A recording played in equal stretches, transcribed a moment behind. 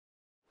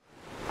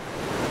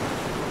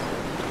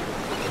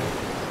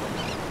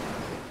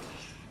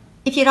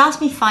If you'd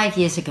asked me 5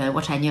 years ago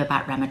what I knew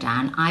about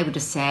Ramadan, I would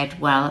have said,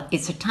 well,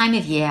 it's a time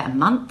of year, a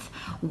month,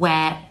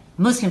 where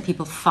Muslim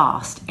people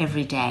fast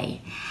every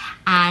day.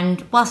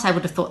 And whilst I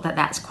would have thought that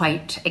that's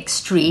quite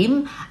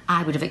extreme,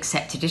 I would have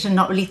accepted it and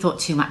not really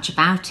thought too much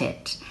about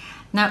it.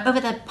 Now,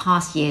 over the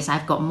past years,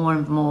 I've got more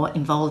and more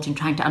involved in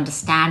trying to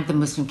understand the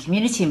Muslim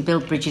community and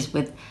build bridges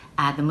with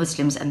the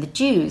Muslims and the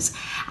Jews.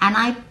 And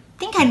I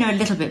think I know a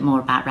little bit more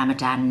about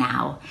Ramadan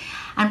now.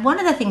 And one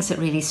of the things that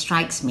really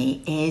strikes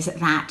me is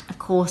that, of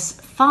course,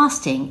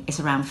 fasting is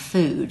around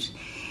food.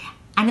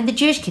 And in the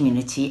Jewish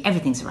community,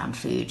 everything's around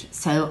food.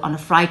 So on a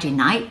Friday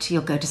night,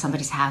 you'll go to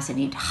somebody's house and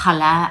eat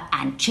challah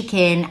and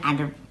chicken and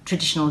a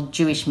traditional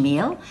Jewish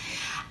meal.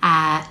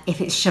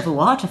 If it's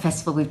Shavuot, a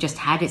festival we've just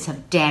had, it's a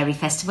dairy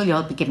festival,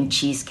 you'll be given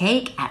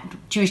cheesecake. At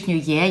Jewish New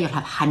Year, you'll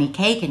have honey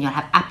cake and you'll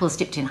have apples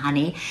dipped in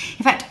honey.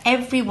 In fact,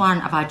 every one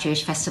of our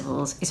Jewish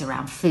festivals is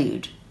around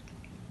food.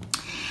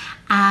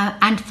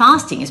 And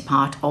fasting is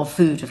part of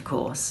food, of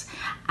course.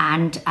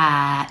 And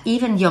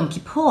even Yom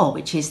Kippur,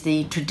 which is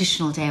the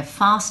traditional day of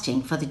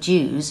fasting for the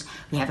Jews,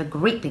 we have a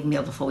great big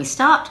meal before we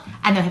start,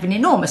 and then have an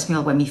enormous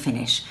meal when we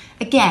finish.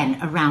 Again,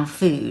 around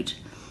food.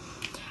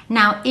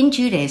 Now, in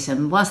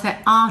Judaism, whilst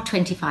there are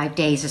 25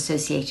 days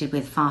associated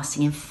with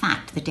fasting, in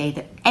fact, the day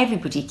that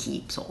everybody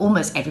keeps, or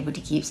almost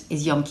everybody keeps,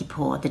 is Yom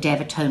Kippur, the Day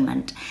of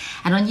Atonement.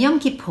 And on Yom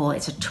Kippur,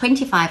 it's a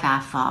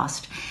 25-hour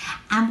fast.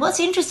 And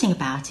what's interesting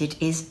about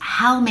it is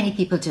how many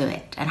people do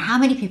it and how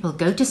many people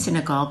go to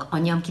synagogue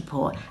on Yom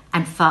Kippur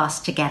and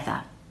fast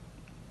together.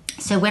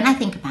 So when I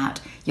think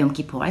about Yom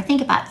Kippur, I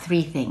think about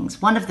three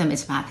things. One of them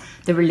is about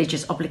the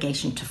religious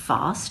obligation to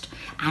fast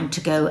and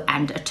to go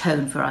and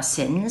atone for our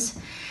sins.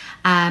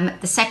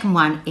 The second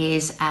one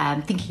is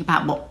thinking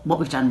about what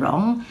we've done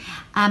wrong.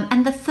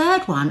 And the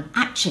third one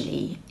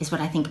actually is what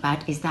I think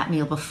about is that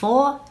meal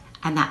before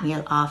and that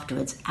meal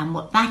afterwards. And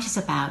what that is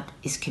about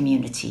is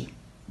community.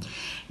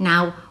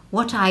 Now,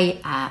 what I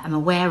am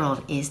aware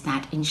of is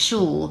that in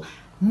shul,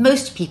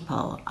 most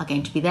people are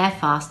going to be there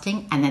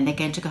fasting and then they're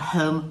going to go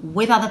home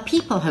with other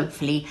people,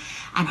 hopefully,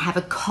 and have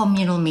a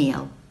communal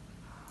meal.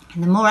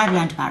 And the more I've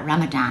learned about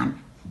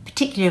Ramadan,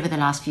 particularly over the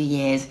last few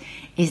years,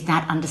 is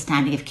that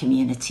understanding of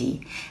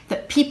community,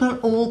 that people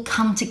all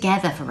come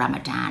together for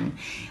Ramadan.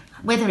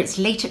 Whether it's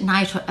late at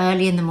night or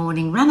early in the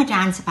morning,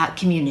 Ramadan's about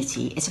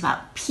community. It's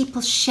about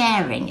people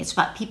sharing. It's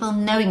about people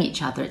knowing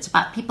each other. It's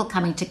about people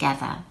coming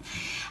together.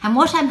 And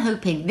what I'm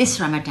hoping this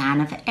Ramadan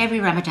and for every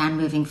Ramadan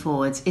moving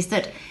forwards is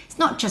that it's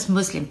not just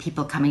Muslim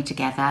people coming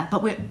together,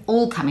 but we're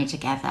all coming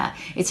together.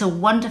 It's a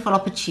wonderful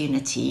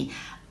opportunity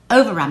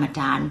over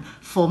Ramadan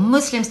for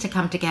Muslims to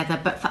come together,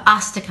 but for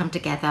us to come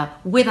together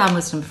with our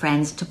Muslim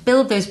friends to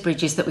build those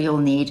bridges that we all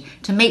need,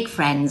 to make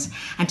friends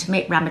and to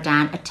make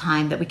Ramadan a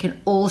time that we can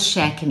all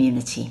share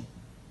community.